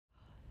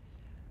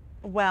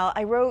Well,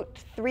 I wrote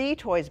 3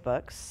 toys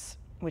books,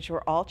 which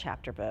were all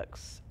chapter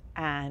books.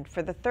 And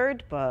for the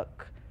 3rd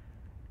book,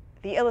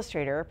 the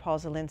illustrator, Paul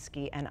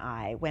Zielinski, and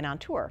I went on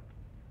tour.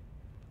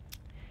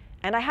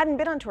 And I hadn't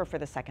been on tour for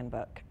the 2nd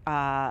book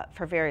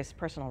for various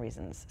personal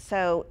reasons.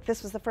 So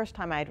this was the first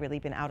time I had really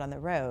been out on the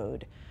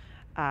road,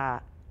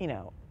 you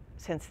know,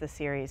 since the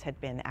series had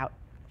been out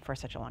for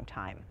such a long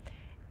time.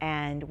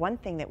 And one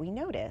thing that we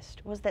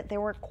noticed was that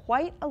there were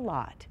quite a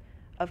lot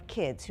of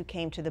kids who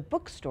came to the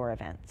bookstore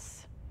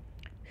events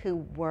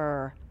who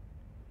were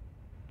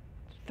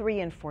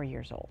 3 and 4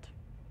 years old.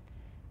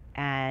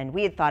 And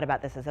we had thought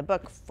about this as a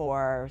book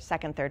for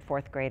 2nd, 3rd,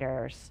 4th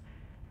graders.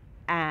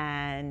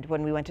 And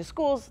when we went to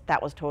schools,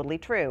 that was totally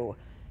true.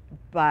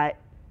 But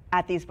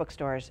at these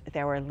bookstores,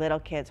 there were little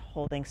kids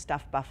holding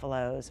stuffed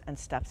buffaloes and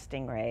stuffed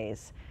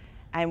stingrays.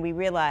 And we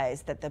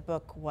realized that the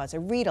book was a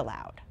read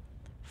aloud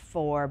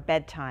for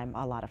bedtime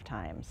a lot of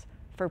times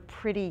for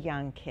pretty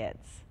young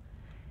kids.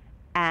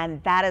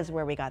 And that is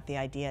where we got the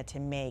idea to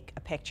make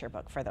a picture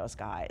book for those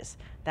guys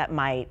that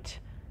might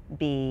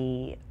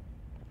be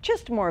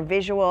just more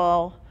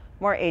visual,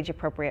 more age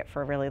appropriate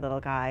for really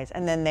little guys.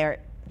 And then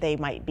they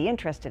might be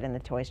interested in the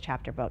toys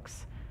chapter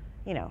books,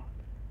 you know,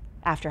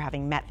 after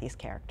having met these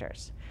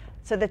characters.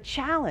 So the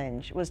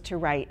challenge was to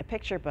write a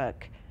picture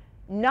book,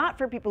 not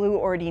for people who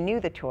already knew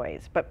the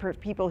toys, but for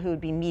people who would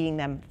be meeting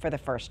them for the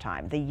first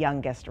time, the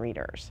youngest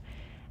readers.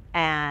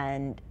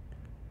 And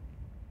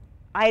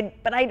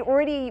but I'd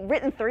already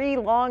written 3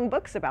 long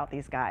books about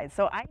these guys,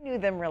 so I knew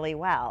them really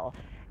well.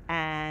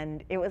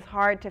 And it was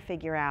hard to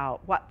figure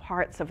out what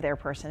parts of their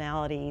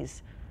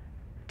personalities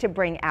to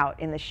bring out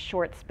in the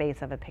short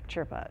space of a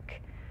picture book.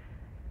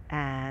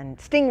 And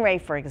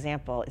Stingray, for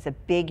example, is a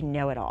big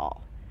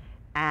know-it-all.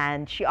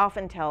 And she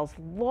often tells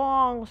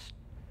long,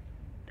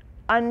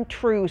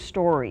 untrue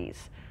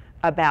stories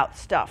about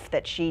stuff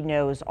that she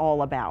knows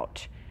all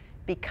about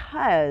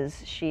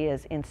because she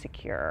is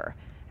insecure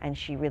and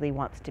she really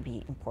wants to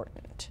be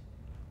important.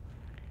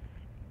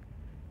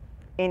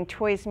 In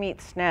Toys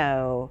Meet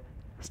Snow,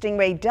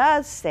 Stingray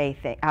does say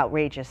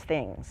outrageous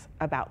things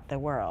about the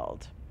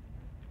world,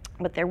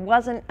 but there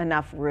wasn't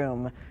enough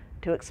room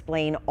to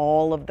explain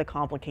all of the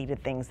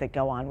complicated things that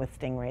go on with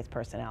Stingray's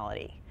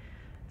personality.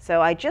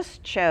 So I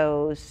just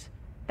chose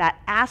that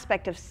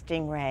aspect of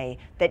Stingray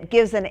that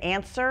gives an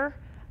answer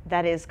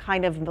that is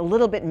kind of a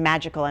little bit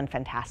magical and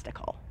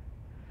fantastical.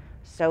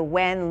 So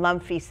when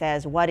Lumphy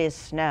says, "What is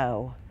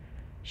snow?"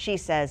 she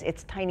says,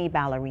 "It's tiny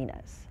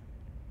ballerinas."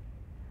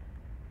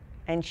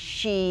 And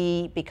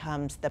she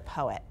becomes the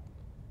poet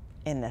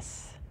in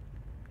this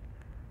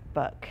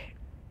book.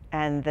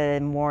 And the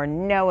more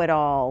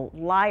know-it-all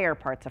liar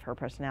parts of her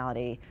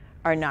personality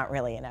are not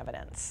really in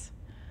evidence.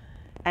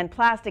 And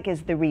Plastic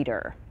is the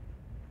reader,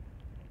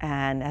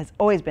 and has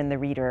always been the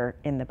reader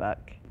in the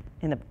book,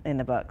 in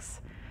the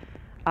books.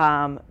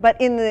 But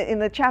in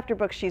the chapter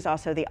books, she's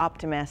also the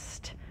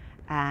optimist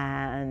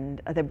and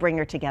the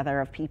bringer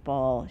together of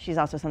people. She's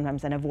also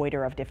sometimes an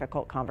avoider of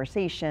difficult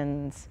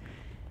conversations.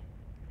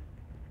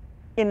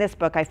 In this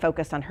book, I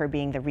focused on her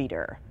being the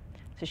reader.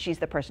 So she's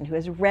the person who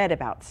has read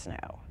about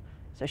snow.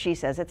 So she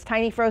says, "It's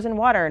tiny frozen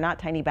water, not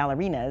tiny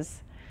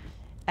ballerinas."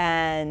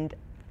 And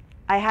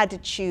I had to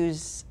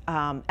choose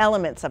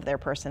elements of their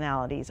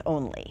personalities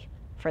only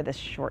for this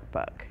short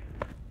book.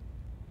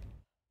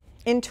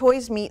 In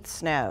Toys Meet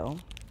Snow,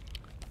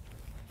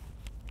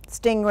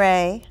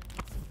 Stingray,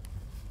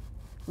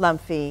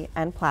 Lumphy,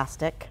 and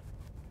Plastic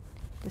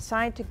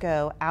decide to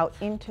go out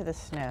into the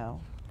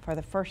snow for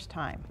the first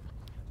time.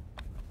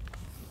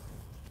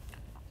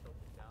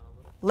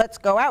 "Let's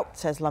go out,"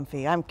 says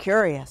Lumphy. "I'm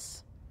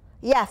curious."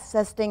 "Yes,"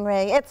 says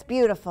Stingray, "it's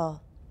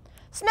beautiful."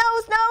 "Snow,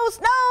 snow,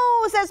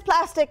 snow," says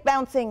Plastic,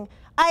 bouncing.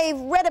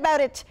 "I've read about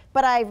it,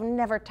 but I've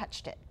never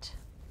touched it."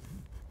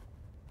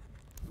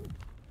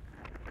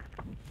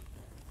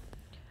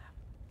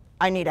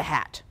 "I need a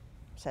hat,"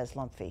 says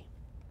Lumphy.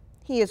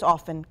 He is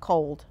often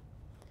cold.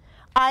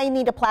 "I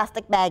need a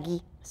plastic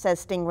baggie,"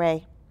 says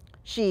Stingray.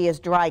 She is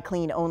dry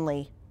clean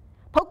only.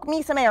 "Poke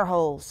me some air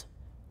holes."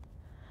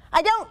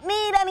 "I don't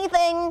need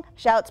anything,"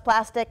 shouts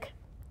Plastic.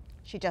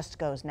 She just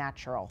goes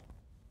natural.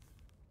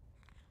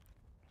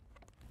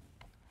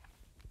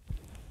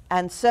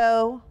 And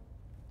so,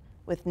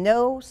 with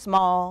no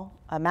small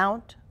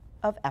amount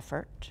of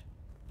effort,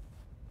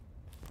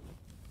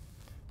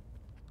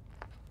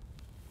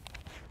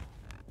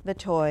 the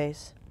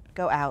toys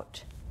go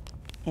out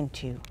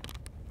into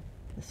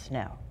the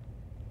snow.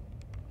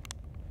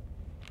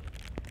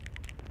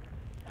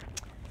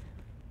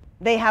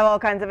 They have all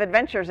kinds of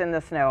adventures in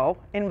the snow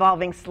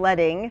involving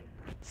sledding,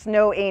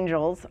 snow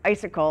angels,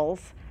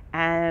 icicles,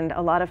 and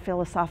a lot of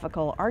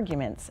philosophical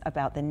arguments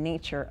about the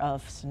nature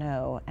of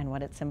snow and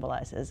what it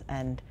symbolizes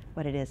and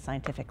what it is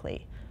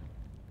scientifically.